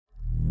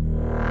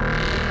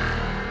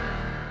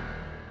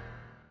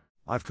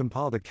I've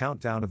compiled a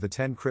countdown of the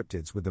 10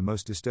 cryptids with the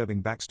most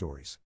disturbing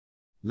backstories.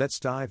 Let's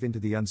dive into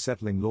the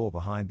unsettling lore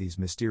behind these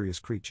mysterious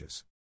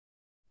creatures.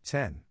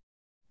 10.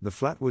 The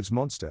Flatwoods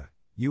Monster,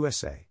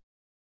 USA.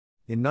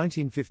 In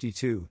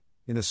 1952,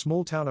 in the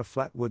small town of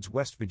Flatwoods,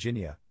 West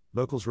Virginia,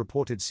 locals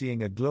reported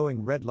seeing a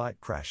glowing red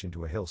light crash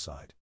into a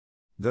hillside.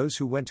 Those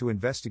who went to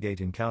investigate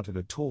encountered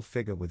a tall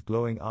figure with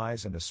glowing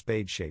eyes and a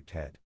spade-shaped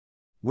head.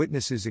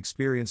 Witnesses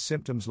experienced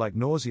symptoms like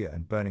nausea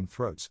and burning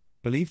throats,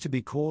 believed to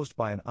be caused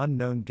by an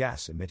unknown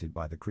gas emitted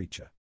by the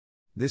creature.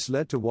 This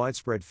led to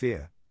widespread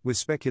fear, with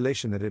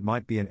speculation that it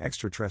might be an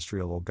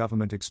extraterrestrial or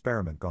government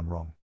experiment gone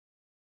wrong.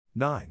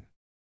 9.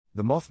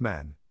 The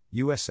Mothman,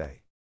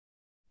 USA.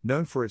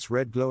 Known for its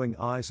red glowing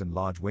eyes and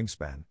large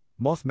wingspan,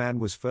 Mothman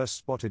was first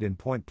spotted in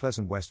Point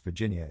Pleasant, West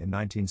Virginia in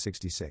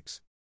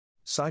 1966.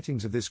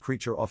 Sightings of this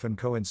creature often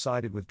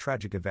coincided with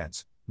tragic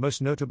events,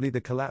 most notably the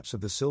collapse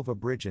of the Silver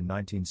Bridge in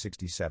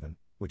 1967,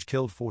 which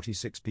killed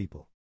 46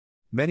 people.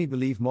 Many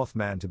believe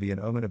Mothman to be an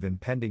omen of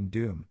impending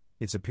doom,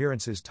 its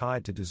appearances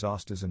tied to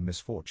disasters and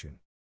misfortune.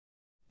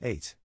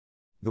 8.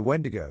 The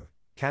Wendigo,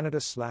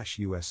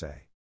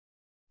 Canada/USA.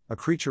 A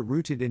creature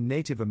rooted in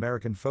Native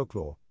American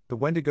folklore, the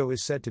Wendigo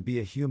is said to be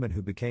a human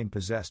who became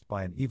possessed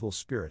by an evil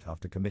spirit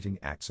after committing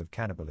acts of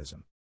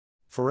cannibalism.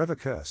 Forever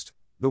cursed,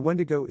 the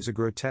Wendigo is a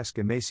grotesque,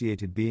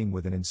 emaciated being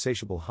with an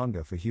insatiable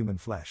hunger for human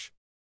flesh.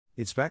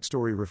 Its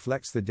backstory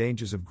reflects the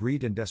dangers of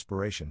greed and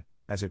desperation,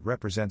 as it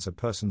represents a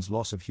person's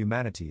loss of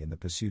humanity in the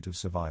pursuit of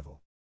survival.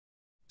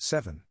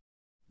 7.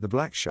 The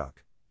Black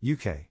Shuck,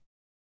 UK.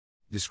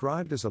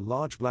 Described as a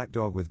large black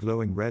dog with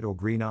glowing red or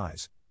green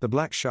eyes, the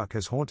Black Shuck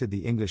has haunted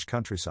the English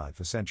countryside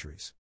for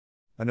centuries.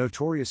 A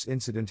notorious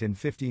incident in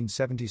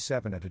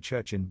 1577 at a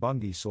church in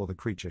Bungay saw the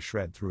creature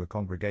shred through a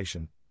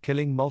congregation,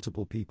 killing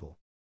multiple people.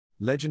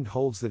 Legend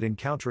holds that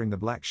encountering the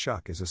Black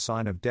Shuck is a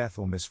sign of death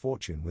or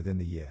misfortune within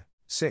the year.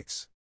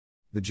 6.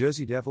 The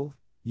Jersey Devil,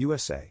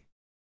 USA.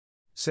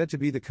 Said to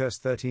be the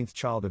cursed 13th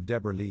child of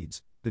Deborah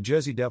Leeds, the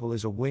Jersey Devil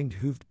is a winged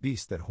hoofed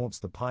beast that haunts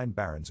the Pine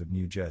Barrens of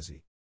New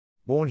Jersey.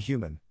 Born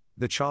human,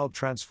 the child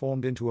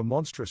transformed into a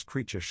monstrous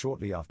creature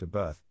shortly after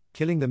birth,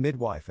 killing the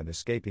midwife and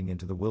escaping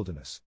into the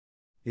wilderness.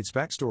 Its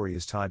backstory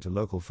is tied to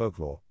local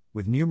folklore,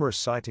 with numerous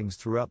sightings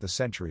throughout the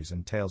centuries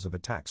and tales of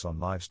attacks on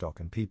livestock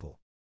and people.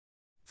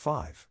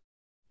 5.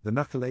 The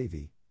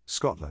Nuckelavee,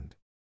 Scotland.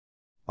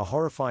 A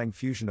horrifying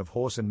fusion of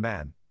horse and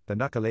man, the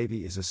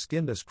Nuckelavee is a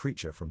skinless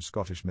creature from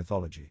Scottish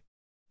mythology.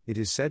 It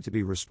is said to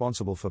be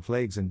responsible for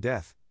plagues and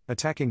death,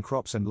 attacking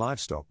crops and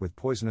livestock with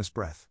poisonous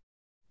breath.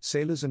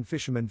 Sailors and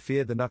fishermen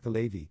feared the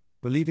Nuckelavee,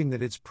 believing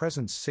that its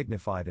presence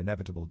signified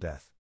inevitable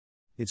death.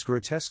 Its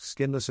grotesque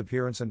skinless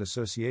appearance and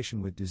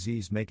association with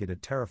disease make it a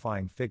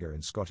terrifying figure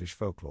in Scottish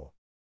folklore.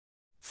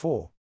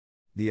 4.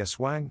 The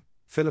Aswang,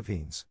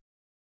 Philippines.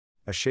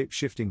 A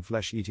shape-shifting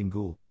flesh-eating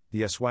ghoul,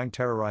 the Aswang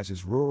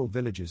terrorizes rural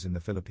villages in the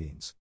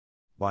Philippines.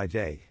 By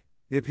day,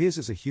 it appears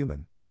as a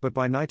human, but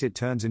by night it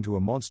turns into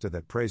a monster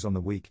that preys on the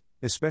weak,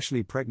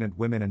 especially pregnant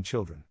women and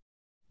children.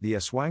 The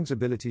Aswang's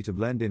ability to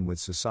blend in with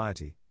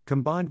society,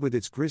 combined with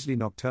its grisly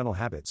nocturnal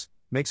habits,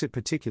 makes it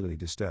particularly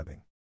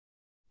disturbing.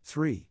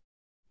 3.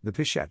 The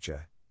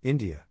Pishacha,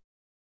 India.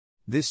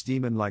 This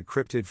demon-like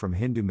cryptid from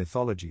Hindu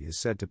mythology is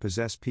said to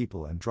possess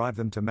people and drive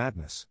them to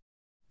madness.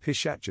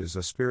 Pishachas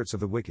are spirits of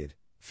the wicked,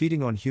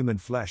 feeding on human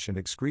flesh and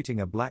excreting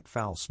a black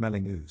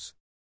foul-smelling ooze.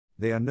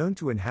 They are known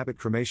to inhabit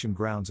cremation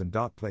grounds and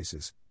dark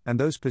places, and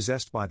those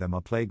possessed by them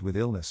are plagued with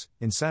illness,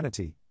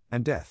 insanity,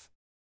 and death.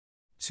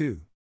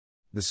 2.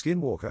 The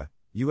Skinwalker,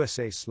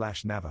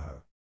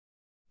 USA/Navajo.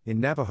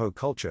 In Navajo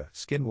culture,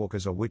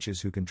 skinwalkers are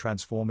witches who can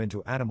transform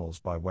into animals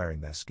by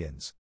wearing their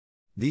skins.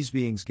 These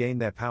beings gain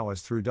their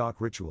powers through dark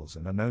rituals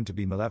and are known to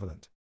be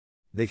malevolent.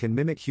 They can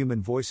mimic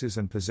human voices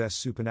and possess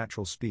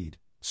supernatural speed,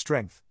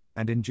 strength,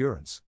 and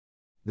endurance.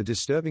 The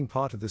disturbing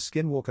part of the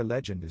Skinwalker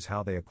legend is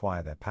how they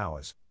acquire their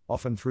powers,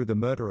 often through the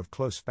murder of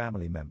close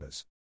family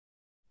members.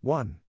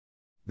 1.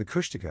 The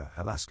Kushtaka,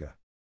 Alaska.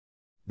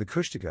 The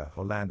Kushtaka,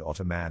 or land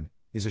otter-man,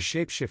 is a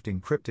shape-shifting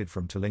cryptid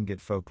from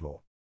Tlingit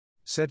folklore.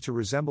 Said to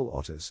resemble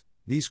otters,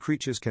 these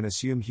creatures can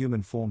assume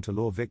human form to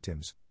lure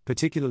victims,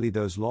 particularly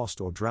those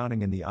lost or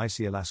drowning in the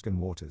icy Alaskan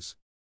waters.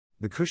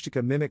 The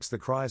Kushtaka mimics the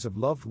cries of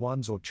loved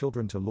ones or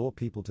children to lure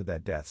people to their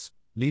deaths,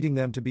 leading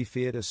them to be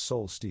feared as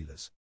soul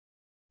stealers.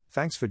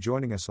 Thanks for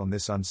joining us on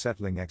this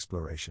unsettling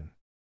exploration.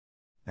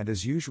 And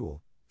as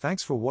usual,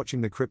 thanks for watching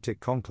the Cryptic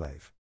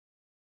Conclave.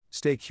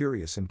 Stay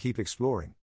curious and keep exploring.